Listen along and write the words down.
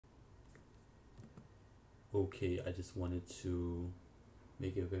Okay, I just wanted to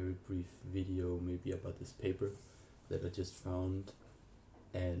make a very brief video maybe about this paper that I just found,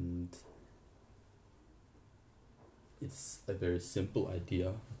 and it's a very simple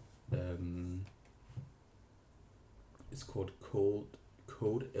idea. It's called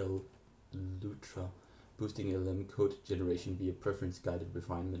CodeLutra, boosting LLM code generation via preference guided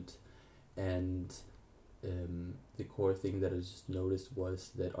refinement. And the core thing that I just noticed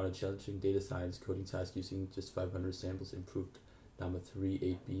was that on a challenging data science coding task using just 500 samples improved Llama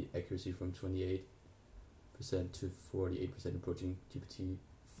 3 8B accuracy from 28% to 48%, approaching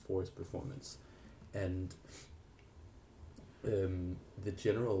GPT-4's performance. And the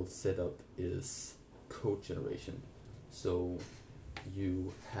general setup is code generation. So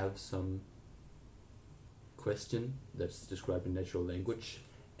you have some question that's described in natural language,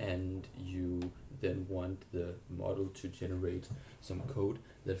 and you then want the model to generate some code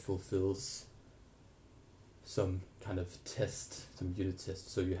that fulfills some kind of test, some unit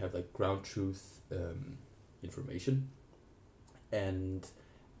test. So you have like ground truth information, and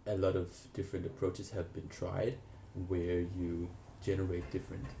a lot of different approaches have been tried where you generate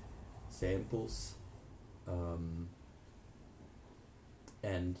different samples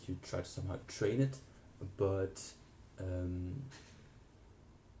and you try to somehow train it, but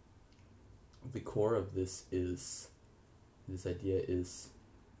the core of this idea is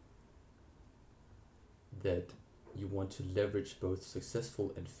that you want to leverage both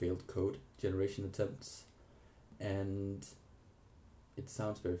successful and failed code generation attempts. And it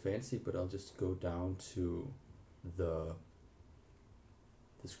sounds very fancy, but I'll just go down to the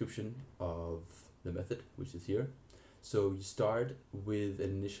description of the method, which is here. So you start with an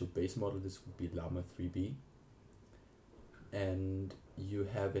initial base model. This would be Llama 3B, and you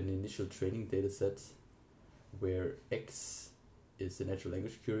have an initial training data set where X is the natural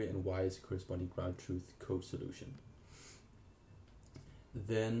language query and Y is a corresponding ground truth code solution.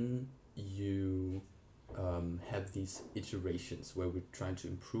 Then you have these iterations where we're trying to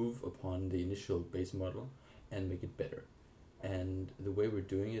improve upon the initial base model and make it better. And the way we're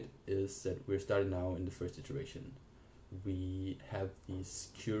doing it is that we're starting now in the first iteration. We have these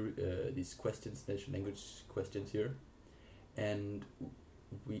questions, natural language questions here, and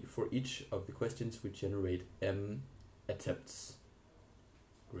for each of the questions we generate M attempts.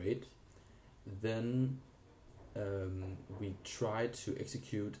 Great. Then we try to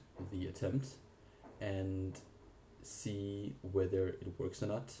execute the attempt and see whether it works or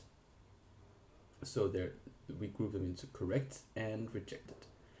not. So there we group them into correct and rejected.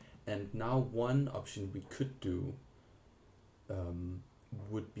 And now one option we could do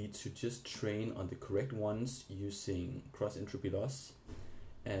would be to just train on the correct ones using cross entropy loss,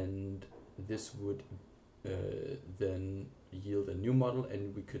 and this would then yield a new model,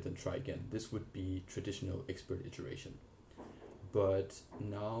 and we could then try again. This would be traditional expert iteration. But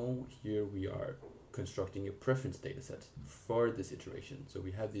now here we are constructing a preference dataset for this iteration. So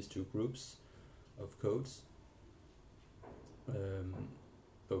we have these two groups of codes,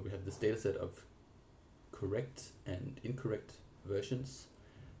 but we have this dataset of correct and incorrect versions.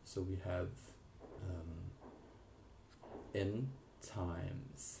 So we have n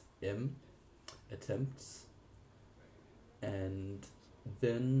times m attempts, and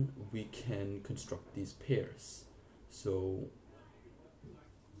then we can construct these pairs. So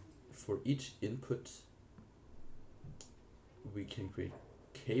for each input we can create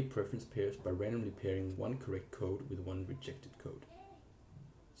k preference pairs by randomly pairing one correct code with one rejected code.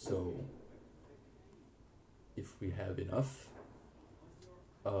 So if we have enough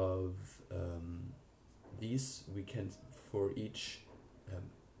of these, we can, for each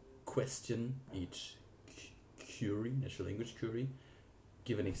question, each query, natural language query,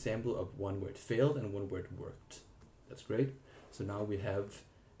 give an example of one where it failed and one where it worked. That's great. So now we have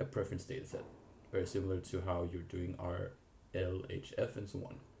a preference dataset, very similar to how you're doing our LHF and so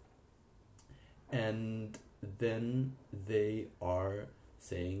on. And then they are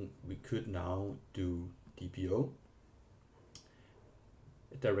saying we could now do DPO,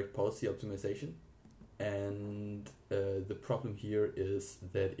 direct policy optimization, and the problem here is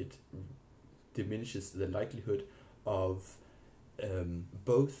that it diminishes the likelihood of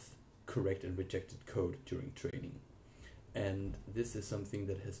both correct and rejected code during training. And this is something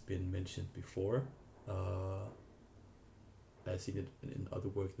that has been mentioned before. I've seen it in other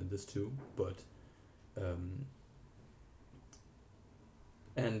work than this too, but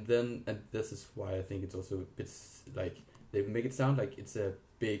and this is why I think it's also a bit like they make it sound like it's a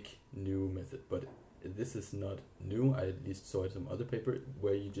big new method, but this is not new. I at least saw it in some other paper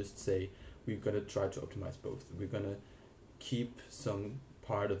where you just say we're gonna try to optimize both. We're gonna keep some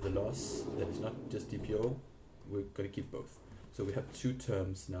part of the loss that is not just DPO, we're going to keep both. So we have two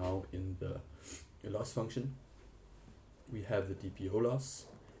terms now in the loss function. We have the DPO loss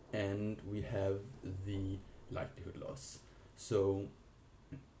and we have the likelihood loss. So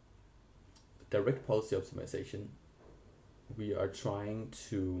direct policy optimization, we are trying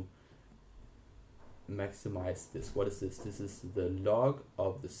to maximize this. What is this? This is the log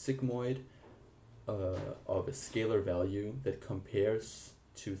of the sigmoid of a scalar value that compares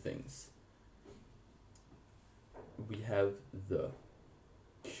two things. We have the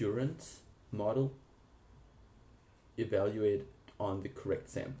current model evaluated on the correct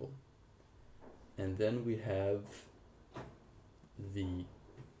sample. And then we have the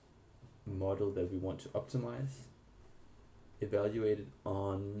model that we want to optimize evaluated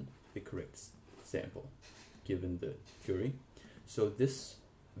on the correct sample given the query. So this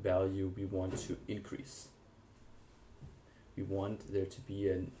value we want to increase. We want there to be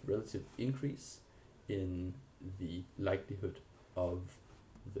a relative increase in the likelihood of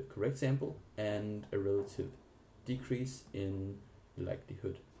the correct sample and a relative decrease in the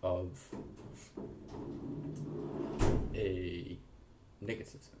likelihood of a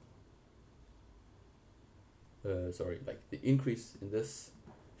negative sample. Like the increase in this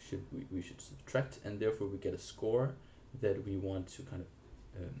we should subtract, and therefore we get a score that we want to kind of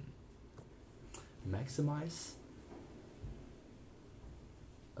maximize.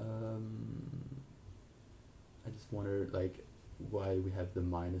 I just wonder like why we have the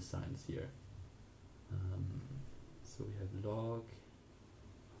minus signs here. So we have log.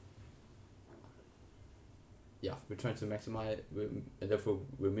 Yeah, we're trying to maximize, and therefore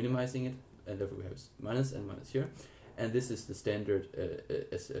we're minimizing it, and therefore we have minus and minus here. And this is the standard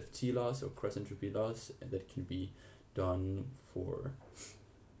SFT loss or cross entropy loss that can be done for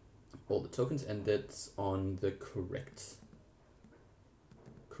all the tokens, and that's on the correct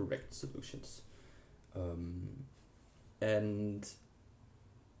solutions. And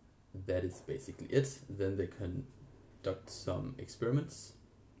that is basically it. Then they conduct some experiments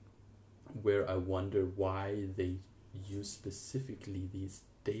where I wonder why they use specifically these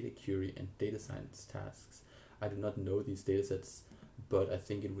data query and data science tasks. I do not know these datasets, but I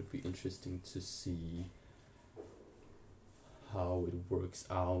think it would be interesting to see how it works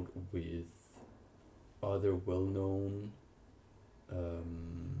out with other well-known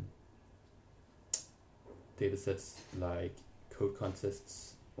datasets like code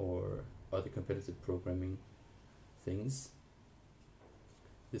contests or other competitive programming things.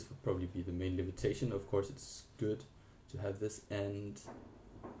 This would probably be the main limitation. Of course, it's good to have this, and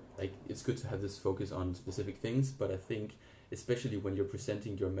like it's good to have this focus on specific things, but I think especially when you're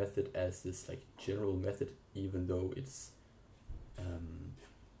presenting your method as this like general method, even though it's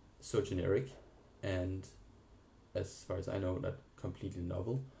so generic and as far as I know not completely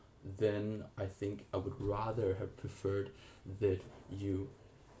novel, then I think I would rather have preferred that you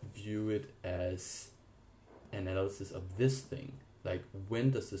view it as an analysis of this thing. Like,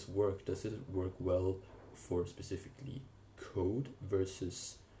 when does this work? Does it work well for specifically code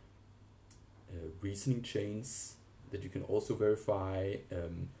versus reasoning chains that you can also verify,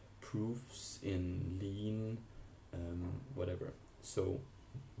 proofs in Lean, whatever. So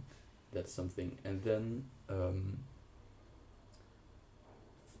that's something. And then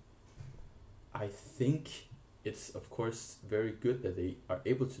I think it's of course very good that they are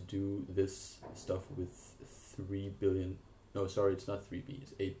able to do this stuff with 3 billion. No, sorry, it's not 3B,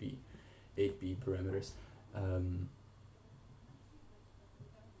 it's 8B. 8B parameters.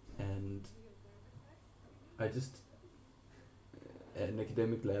 And I just, an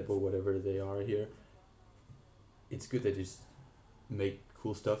academic lab or whatever they are here, it's good that they just make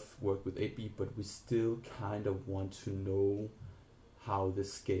cool stuff, work with 8B, but we still kind of want to know how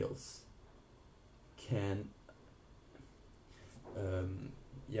this scales.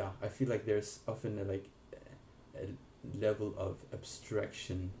 I feel like there's often a level of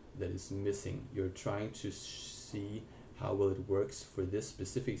abstraction that is missing. You're trying to see how well it works for this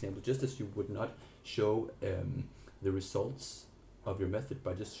specific example, just as you would not show the results of your method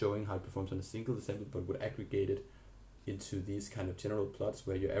by just showing how it performs on a single sample, but would aggregate it into these kind of general plots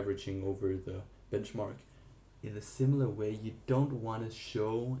where you're averaging over the benchmark. In a similar way, you don't want to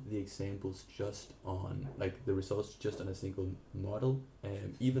show the examples just on, like the results just on a single model,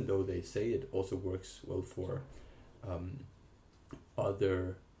 even though they say it also works well for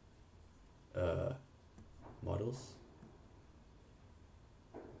other models.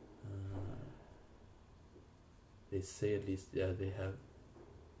 They say at least, yeah, they have.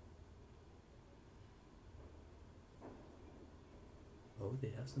 Oh,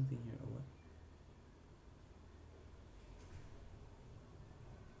 they have something here, or what?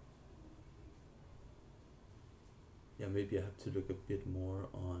 maybe I have to look a bit more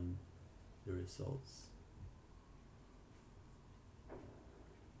on the results.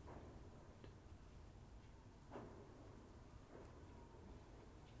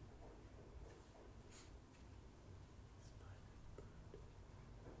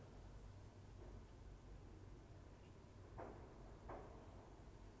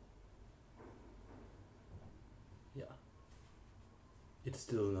 Yeah, it's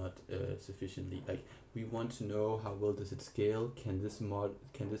still not sufficiently, like, we want to know how well does it scale. Can this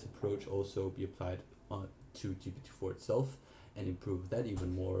approach also be applied on to GPT-4 itself and improve that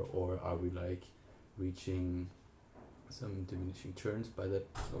even more, or are we like reaching some diminishing returns by that,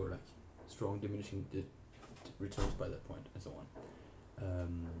 or like strong diminishing returns by that point, and so on.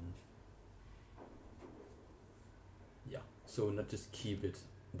 Yeah, so not just keep it.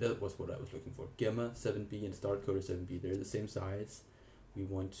 That was what I was looking for. Gamma 7b and start coder 7b, they're the same size. We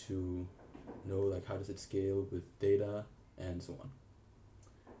want to know like how does it scale with data and so on.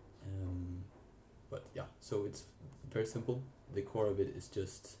 But yeah, so it's very simple. The core of it is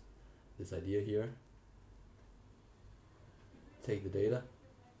just this idea here. Take the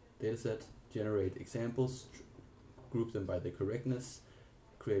dataset, generate examples, group them by their correctness,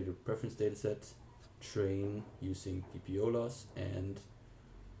 create a preference dataset, train using PPO loss and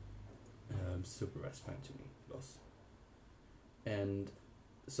supervised fine-tuning loss. And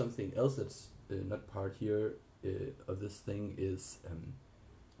something else that's not part here of this thing is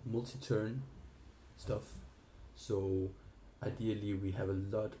multi-turn stuff. So ideally we have a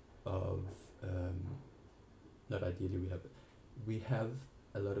lot of not ideally, we have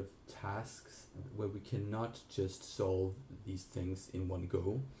a lot of tasks where we cannot just solve these things in one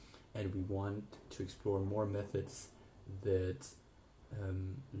go, and we want to explore more methods that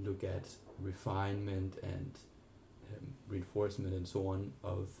look at refinement and reinforcement and so on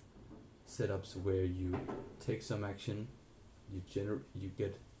of setups where you take some action, you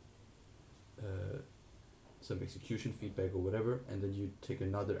get some execution feedback or whatever, and then you take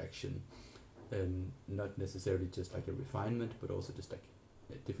another action, and not necessarily just like a refinement, but also just like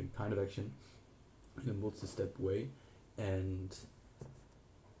a different kind of action in a multi-step way. And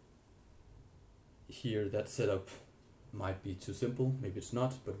here that setup might be too simple, maybe it's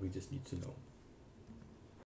not, but we just need to know.